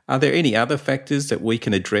 Are there any other factors that we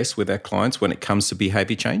can address with our clients when it comes to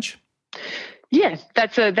behaviour change? Yeah,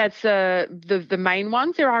 that's the main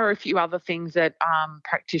ones. There are a few other things that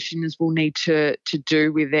practitioners will need to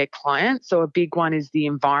do with their clients. So a big one is the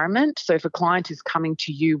environment. So if a client is coming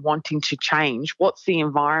to you wanting to change, what's the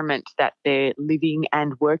environment that they're living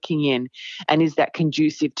and working in, and is that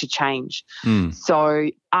conducive to change? So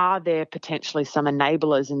are there potentially some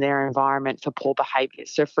enablers in their environment for poor behaviour?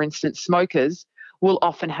 So for instance, smokers will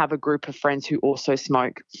often have a group of friends who also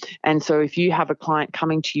smoke. And so if you have a client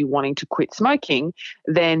coming to you wanting to quit smoking,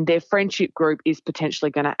 then their friendship group is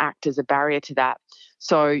potentially going to act as a barrier to that.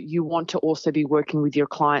 So you want to also be working with your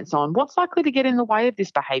clients on what's likely to get in the way of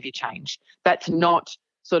this behaviour change that's not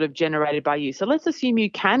sort of generated by you. So let's assume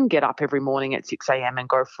you can get up every morning at 6 a.m. and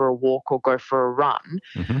go for a walk or go for a run.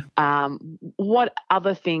 What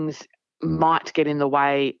other things might get in the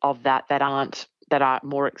way of that are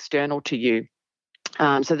more external to you?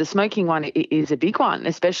 So the smoking one is a big one,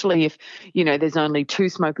 especially if, there's only 2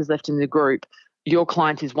 smokers left in the group. Your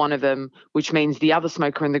client is one of them, which means the other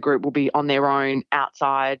smoker in the group will be on their own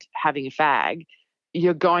outside having a fag.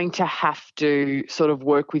 You're going to have to sort of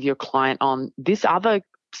work with your client on this other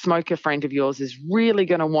smoker friend of yours is really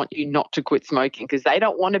going to want you not to quit smoking because they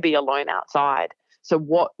don't want to be alone outside. So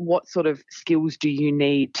what sort of skills do you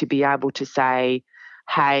need to be able to say,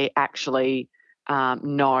 hey, actually,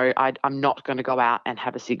 no, I'm not going to go out and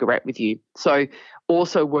have a cigarette with you. So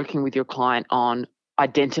also working with your client on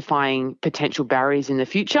identifying potential barriers in the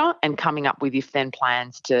future and coming up with if-then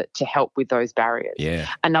plans to help with those barriers. Yeah.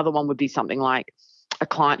 Another one would be something like a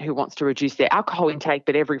client who wants to reduce their alcohol intake,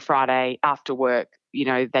 but every Friday after work,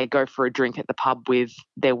 they go for a drink at the pub with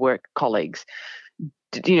their work colleagues.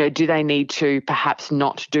 Do they need to perhaps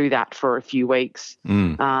not do that for a few weeks?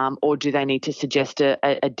 Or do they need to suggest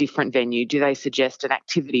a different venue? Do they suggest an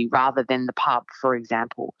activity rather than the pub, for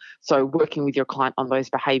example? So working with your client on those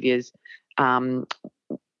behaviours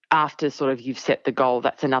after sort of you've set the goal,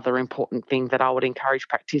 that's another important thing that I would encourage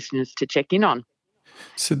practitioners to check in on.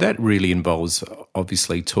 So that really involves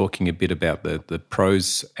obviously talking a bit about the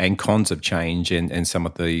pros and cons of change and some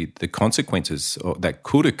of the consequences that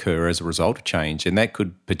could occur as a result of change. And that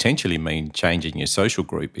could potentially mean changing your social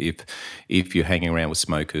group if you're hanging around with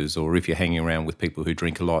smokers or if you're hanging around with people who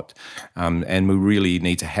drink a lot. And we really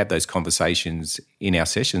need to have those conversations in our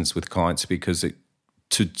sessions with clients because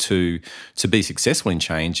to be successful in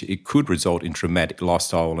change, it could result in dramatic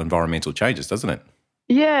lifestyle and environmental changes, doesn't it?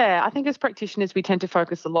 Yeah, I think as practitioners, we tend to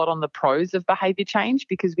focus a lot on the pros of behaviour change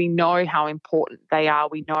because we know how important they are.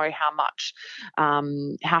 We know how much,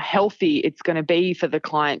 how healthy it's going to be for the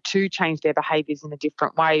client to change their behaviours in a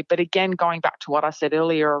different way. But again, going back to what I said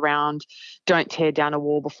earlier around don't tear down a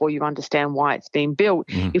wall before you understand why it's been built.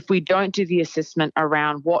 If we don't do the assessment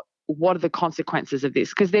around what are the consequences of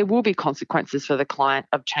this? Because there will be consequences for the client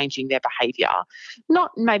of changing their behaviour.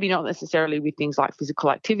 Maybe not necessarily with things like physical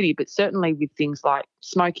activity, but certainly with things like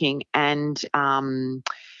smoking and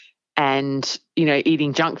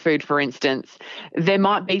eating junk food, for instance. There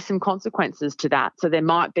might be some consequences to that. So there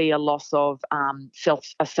might be a loss of a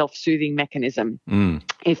self-soothing mechanism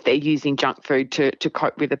if they're using junk food to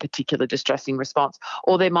cope with a particular distressing response,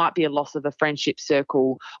 or there might be a loss of a friendship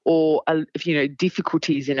circle or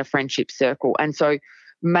difficulties in a friendship circle. And so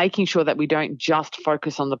making sure that we don't just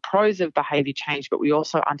focus on the pros of behavior change, but we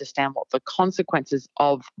also understand what the consequences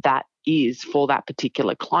of that is for that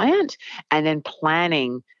particular client, and then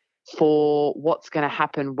planning for what's going to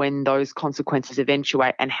happen when those consequences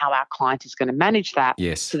eventuate and how our client is going to manage that,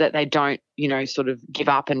 Yes. so that they don't, sort of give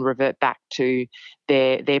up and revert back to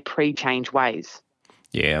their pre-change ways.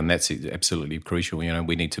 Yeah, and that's absolutely crucial.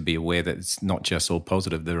 We need to be aware that it's not just all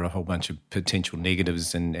positive. There are a whole bunch of potential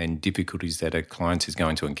negatives and difficulties that a client is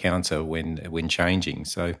going to encounter when changing.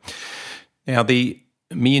 So now the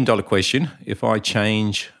 $1 million question, if I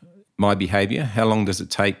change my behaviour, how long does it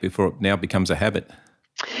take before it now becomes a habit?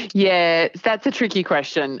 Yeah, that's a tricky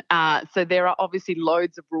question. So there are obviously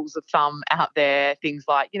loads of rules of thumb out there, things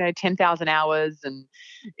like, 10,000 hours and,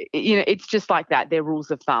 it's just like that. They're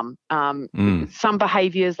rules of thumb. Some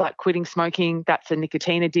behaviours like quitting smoking, that's a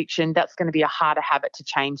nicotine addiction. That's going to be a harder habit to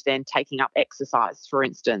change than taking up exercise, for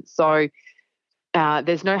instance. So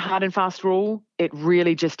there's no hard and fast rule. It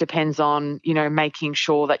really just depends on, making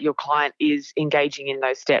sure that your client is engaging in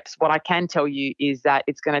those steps. What I can tell you is that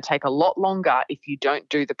it's going to take a lot longer if you don't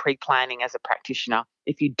do the pre-planning as a practitioner,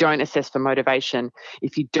 if you don't assess for motivation,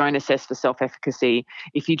 if you don't assess for self-efficacy,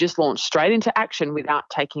 if you just launch straight into action without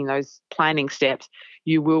taking those planning steps,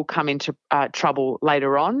 you will come into trouble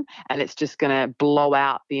later on, and it's just going to blow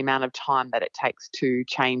out the amount of time that it takes to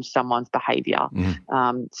change someone's behaviour.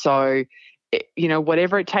 So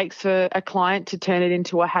whatever it takes for a client to turn it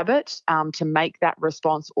into a habit, to make that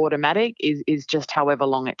response automatic is just however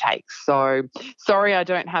long it takes. So sorry, I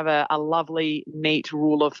don't have a lovely, neat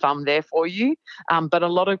rule of thumb there for you. But a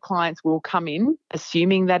lot of clients will come in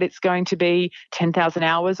assuming that it's going to be 10,000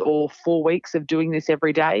 hours or 4 weeks of doing this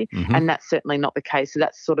every day. And that's certainly not the case. So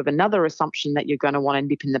that's sort of another assumption that you're going to want to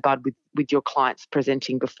nip in the bud with your clients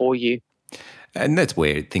presenting before you. And that's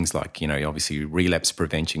where things like, obviously relapse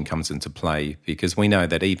prevention comes into play, because we know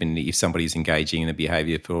that even if somebody's engaging in a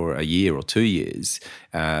behaviour for a year or 2 years,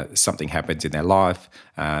 something happens in their life,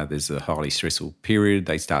 there's a highly stressful period,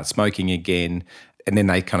 they start smoking again, and then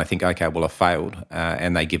they kind of think, okay, well, I failed,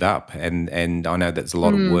 and they give up. And I know that's a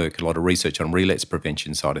lot of work, a lot of research on relapse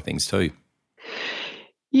prevention side of things too.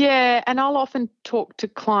 Yeah, and I'll often talk to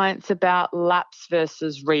clients about lapse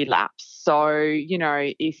versus relapse. So,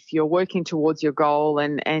 if you're working towards your goal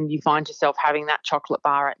and you find yourself having that chocolate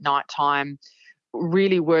bar at nighttime,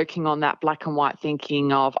 really working on that black and white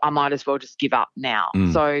thinking of, I might as well just give up now.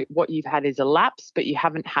 So what you've had is a lapse, but you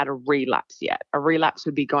haven't had a relapse yet. A relapse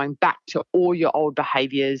would be going back to all your old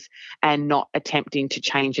behaviours and not attempting to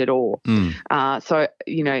change at all. So,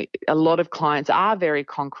 a lot of clients are very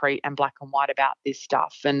concrete and black and white about this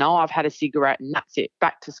stuff. And, I've had a cigarette and that's it,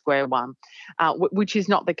 back to square one, which is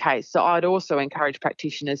not the case. So I'd also encourage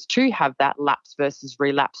practitioners to have that lapse versus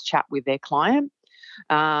relapse chat with their client.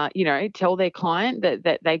 Tell their client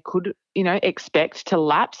that they could, expect to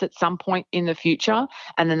lapse at some point in the future,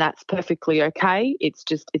 and then that's perfectly okay. It's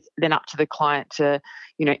then up to the client to,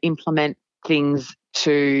 implement things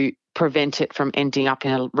to prevent it from ending up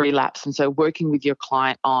in a relapse. And so working with your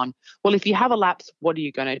client on, well, if you have a lapse, what are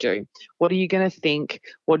you going to do? What are you going to think?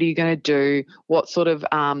 What are you going to do? What sort of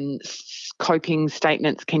coping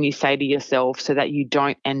statements can you say to yourself so that you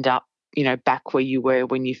don't end up back where you were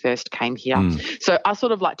when you first came here. So I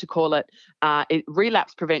sort of like to call it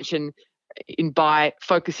relapse prevention by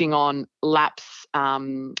focusing on lapse,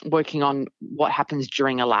 working on what happens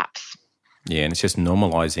during a lapse. Yeah, and it's just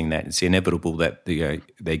normalising that. It's inevitable that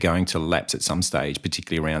they're going to lapse at some stage,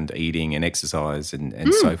 particularly around eating and exercise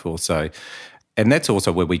and so forth. So, and that's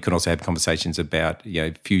also where we can also have conversations about,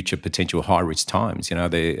 future potential high-risk times. Are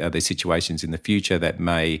there situations in the future that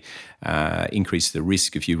may increase the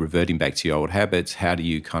risk of you reverting back to your old habits? How do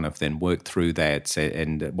you kind of then work through that?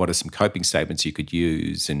 And what are some coping statements you could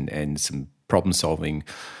use and some problem-solving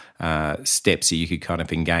steps that you could kind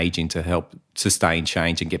of engage in to help sustain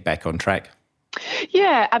change and get back on track?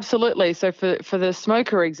 Yeah, absolutely. So for the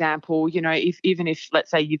smoker example, if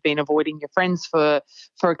let's say you've been avoiding your friends for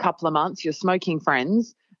a couple of months, your smoking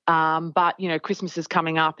friends, but Christmas is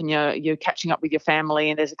coming up and you're catching up with your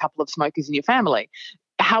family and there's a couple of smokers in your family.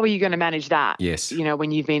 How are you going to manage that? Yes.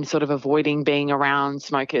 When you've been sort of avoiding being around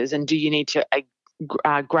smokers, and do you need to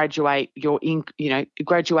graduate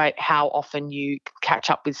graduate how often you catch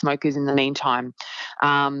up with smokers in the meantime?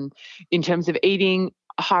 In terms of eating,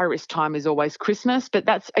 high-risk time is always Christmas, but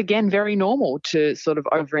that's, again, very normal to sort of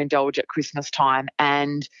overindulge at Christmas time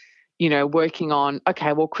and, working on,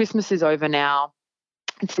 okay, well, Christmas is over now.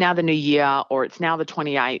 It's now the new year, or it's now the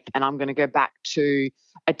 28th, and I'm going to go back to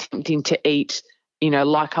attempting to eat,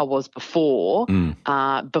 like I was before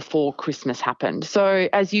Christmas happened. So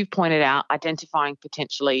as you've pointed out, identifying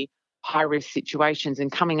potentially high-risk situations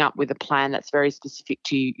and coming up with a plan that's very specific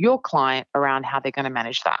to your client around how they're going to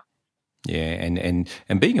manage that. Yeah,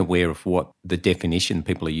 and being aware of what the definition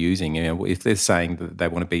people are using. If they're saying that they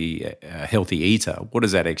want to be a healthy eater, what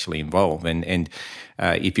does that actually involve? And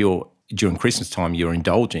if you're during Christmas time you're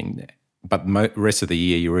indulging, but the rest of the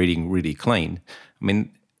year you're eating really clean, I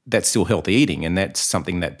mean, that's still healthy eating, and that's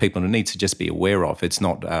something that people need to just be aware of. It's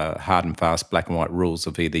not hard and fast black and white rules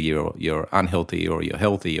of either you're unhealthy or you're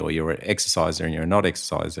healthy, or you're an exerciser and you're a not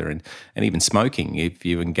exerciser. And even smoking, if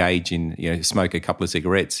you engage in, smoke a couple of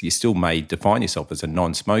cigarettes, you still may define yourself as a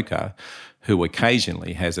non-smoker who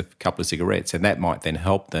occasionally has a couple of cigarettes, and that might then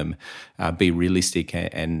help them be realistic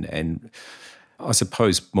and I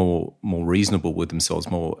suppose more reasonable with themselves,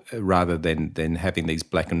 more rather than having these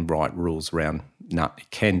black and white rules around. No, I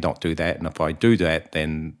cannot do that, and if I do that,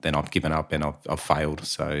 then I've given up and I've failed.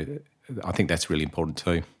 So I think that's really important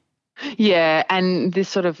too. Yeah, and this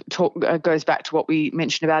sort of talk goes back to what we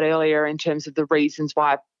mentioned about earlier in terms of the reasons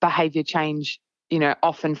why behaviour change,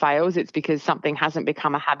 often fails. It's because something hasn't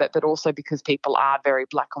become a habit, but also because people are very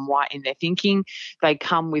black and white in their thinking. They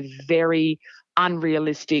come with very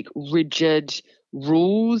unrealistic, rigid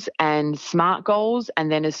rules and SMART goals,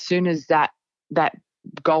 and then as soon as that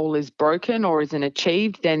goal is broken or isn't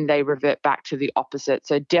achieved, then they revert back to the opposite.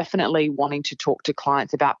 So definitely wanting to talk to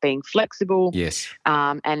clients about being flexible. Yes.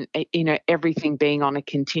 And everything being on a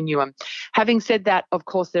continuum. Having said that, of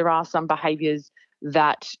course, there are some behaviours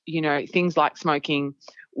that, things like smoking,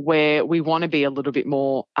 where we want to be a little bit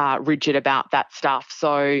more rigid about that stuff.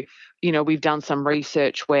 So, we've done some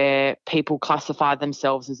research where people classify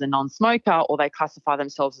themselves as a non-smoker, or they classify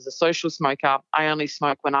themselves as a social smoker. I only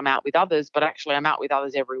smoke when I'm out with others, but actually I'm out with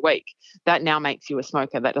others every week. That now makes you a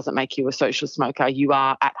smoker. That doesn't make you a social smoker. You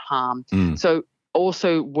are at harm. So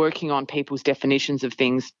also working on people's definitions of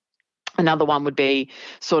things. Another one would be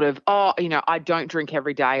sort of, I don't drink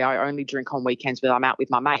every day. I only drink on weekends when I'm out with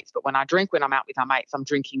my mates. But when I'm out with my mates, I'm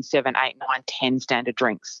drinking 7, 8, 9, 10 standard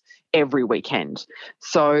drinks every weekend.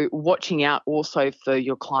 So watching out also for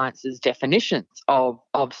your clients' definitions of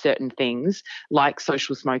certain things like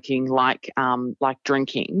social smoking, like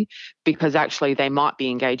drinking, because actually they might be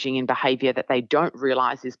engaging in behaviour that they don't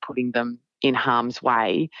realise is putting them in harm's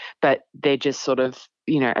way, but they're just sort of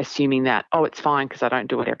assuming that, it's fine because I don't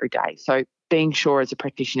do it every day. So being sure as a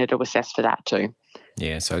practitioner to assess for that too.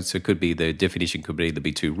 Yeah, so it could be the definition could either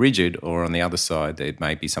be too rigid, or on the other side, it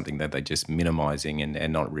may be something that they're just minimising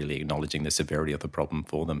and not really acknowledging the severity of the problem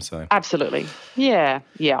for them. So absolutely. Yeah.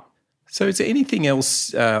 So is there anything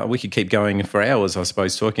else, we could keep going for hours, I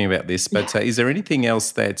suppose, talking about this, but is there anything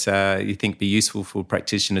else that you think be useful for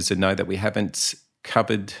practitioners to know that we haven't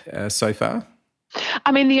covered so far?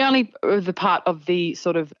 I mean, the part of the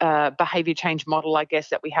sort of behaviour change model, I guess,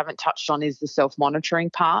 that we haven't touched on is the self-monitoring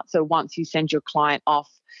part. So once you send your client off,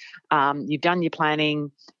 you've done your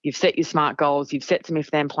planning, you've set your SMART goals, you've set some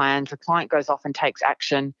if-then plans, the client goes off and takes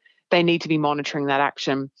action, they need to be monitoring that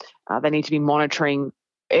action. They need to be monitoring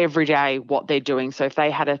every day what they're doing. So if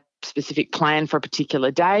they had a specific plan for a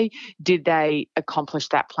particular day, did they accomplish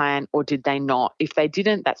that plan or did they not? If they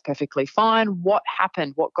didn't, that's perfectly fine. What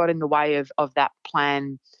happened? What got in the way of that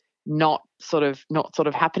plan not sort of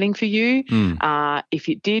happening for you? If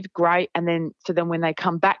it did, great. And then when they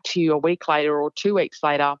come back to you a week later or 2 weeks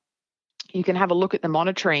later, you can have a look at the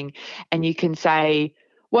monitoring and you can say,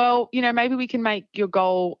 well, maybe we can make your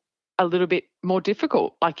goal a little bit more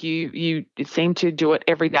difficult. Like you seem to do it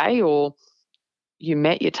every day, or you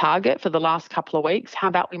met your target for the last couple of weeks. How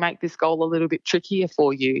about we make this goal a little bit trickier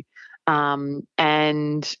for you?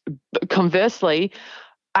 And conversely,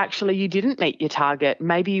 actually you didn't meet your target.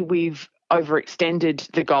 Maybe we've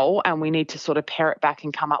overextended the goal and we need to sort of pare it back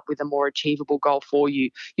and come up with a more achievable goal for you.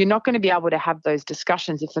 You're not going to be able to have those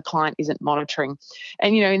discussions if the client isn't monitoring.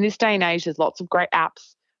 And, in this day and age, there's lots of great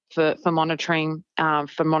apps for monitoring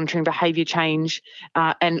behaviour change,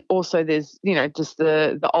 and also there's just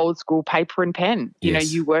the old school paper and pen.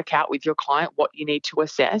 Yes. You work out with your client what you need to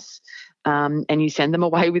assess, and you send them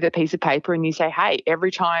away with a piece of paper and you say, hey,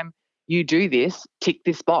 every time you do this, tick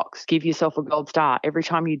this box, give yourself a gold star. Every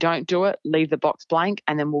time you don't do it, leave the box blank,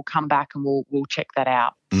 and then we'll come back and we'll check that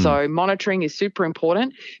out. So monitoring is super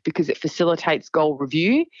important because it facilitates goal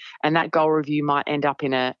review, and that goal review might end up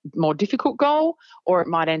in a more difficult goal, or it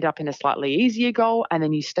might end up in a slightly easier goal, and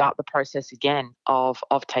then you start the process again of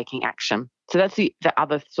taking action. So that's the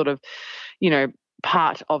other sort of,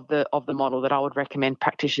 part of the model that I would recommend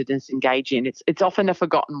practitioners engage in. It's often a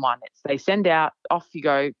forgotten one. They send out, off you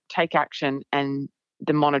go, take action, and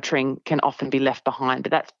the monitoring can often be left behind,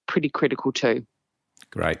 but that's pretty critical too.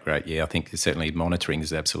 Great. Yeah, I think certainly monitoring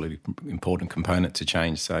is an absolutely important component to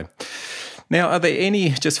change. So now, are there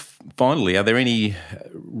any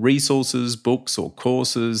resources, books or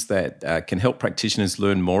courses that can help practitioners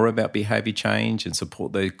learn more about behaviour change and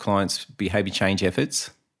support their clients' behaviour change efforts?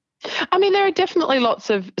 I mean, there are definitely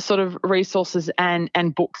lots of sort of resources and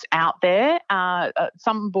books out there.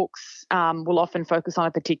 Some books will often focus on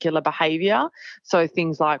a particular behaviour, so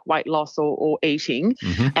things like weight loss or eating.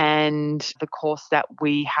 Mm-hmm. And the course that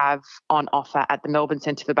we have on offer at the Melbourne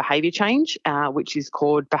Centre for Behaviour Change, which is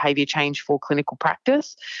called Behaviour Change for Clinical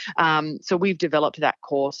Practice. So we've developed that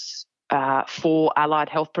course for allied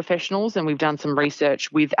health professionals, and we've done some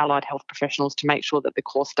research with allied health professionals to make sure that the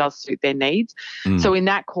course does suit their needs. So in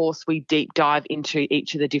that course, we deep dive into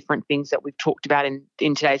each of the different things that we've talked about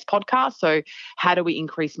in today's podcast. So how do we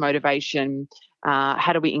increase motivation?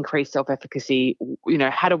 How do we increase self-efficacy?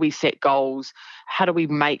 How do we set goals? How do we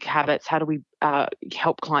make habits? How do we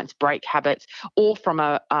help clients break habits? All from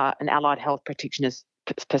an allied health practitioner's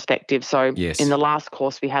perspective. So yes. In the last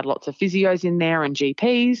course, we had lots of physios in there and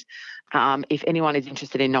GPs. If anyone is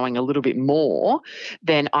interested in knowing a little bit more,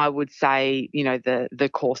 then I would say, the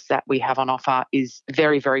course that we have on offer is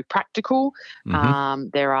very, very practical. Mm-hmm.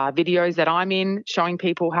 There are videos that I'm in showing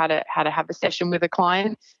people how to have a session with a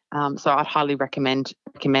client. So I'd highly recommend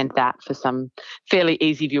that for some fairly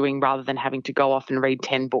easy viewing rather than having to go off and read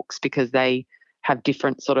 10 books because they have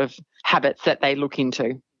different sort of habits that they look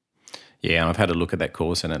into. Yeah, I've had a look at that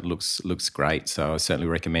course and it looks great. So I certainly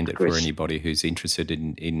recommend it for anybody who's interested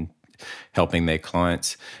in helping their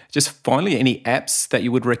clients. Just finally, any apps that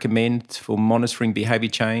you would recommend for monitoring behaviour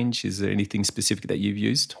change? Is there anything specific that you've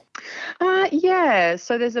used? Yeah,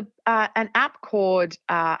 so there's an app called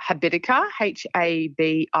Habitica,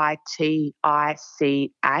 Habitica.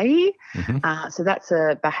 Mm-hmm. So that's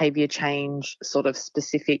a behaviour change sort of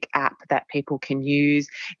specific app that people can use.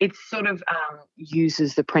 It sort of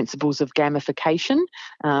uses the principles of gamification.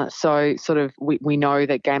 So sort of we know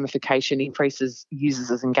that gamification increases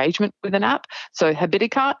users' engagement with an app. So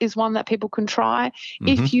Habitica is one that people can try.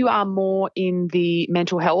 Mm-hmm. If you are more in the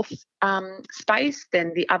mental health space,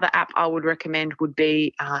 then the other app I would recommend would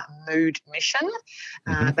be Mood Mission.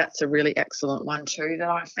 That's a really excellent one too that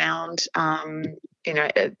I found.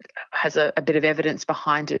 It has a bit of evidence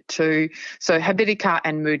behind it too. So Habitica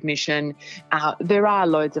and Mood Mission. There are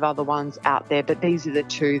loads of other ones out there, but these are the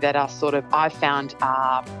two that are sort of I found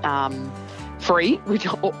are free, which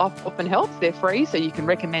often helps. They're free, so you can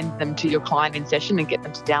recommend them to your client in session and get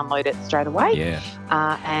them to download it straight away. Yeah.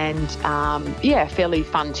 Fairly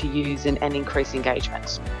fun to use and increase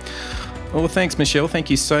engagement. Well, thanks, Michelle. Thank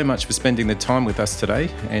you so much for spending the time with us today,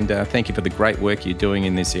 and thank you for the great work you're doing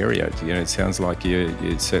in this area. It sounds like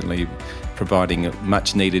you're certainly providing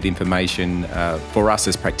much needed information for us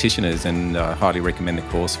as practitioners, and I highly recommend the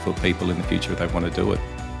course for people in the future if they want to do it.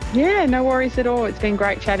 Yeah, no worries at all. It's been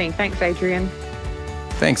great chatting. Thanks, Adrian.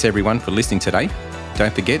 Thanks, everyone, for listening today.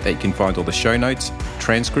 Don't forget that you can find all the show notes,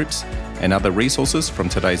 transcripts, and other resources from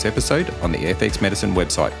today's episode on the FX Medicine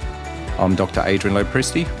website. I'm Dr. Adrian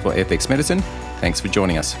Lopresti for FX Medicine. Thanks for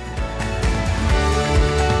joining us.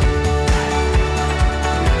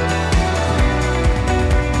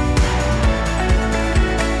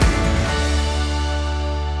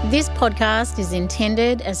 This podcast is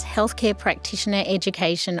intended as healthcare practitioner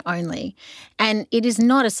education only, and it is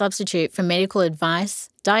not a substitute for medical advice,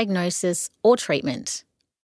 diagnosis, or treatment.